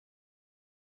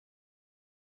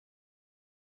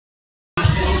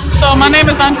So my name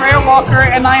is Andrea Walker,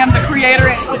 and I am the creator.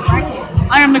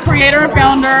 And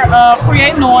founder of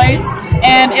Create Noise,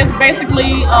 and it's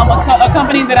basically a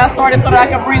company that I started so that I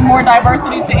could bring more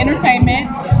diversity to entertainment.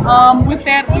 With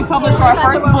that, we published our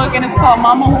first book, and it's called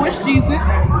Mama Who Is Jesus.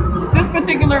 This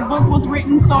particular book was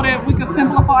written so that we could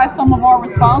simplify some of our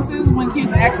responses when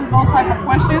kids ask us those type of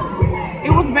questions.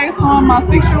 It was based on my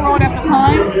 6-year-old at the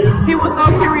time. He was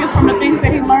so curious from the things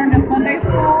that he learned in Sunday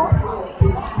school.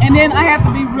 And then I had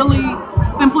to be really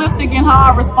simplistic in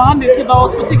how I responded to those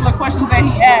particular questions that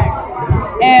he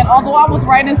asked. And although I was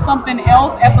writing something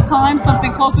else at the time,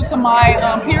 something closer to my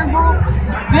peer group,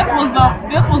 this was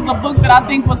the book that I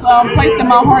think was placed in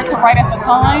my heart to write at the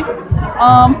time.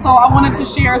 So I wanted to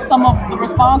share some of the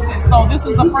responses. So this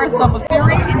is the first of a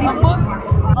series of books.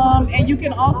 And you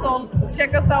can also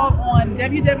check us out on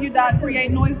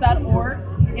www.createnoise.org,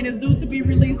 and it's due to be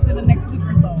released in the next week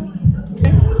or so.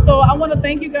 So I want to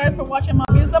thank you guys for watching my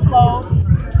biz upload.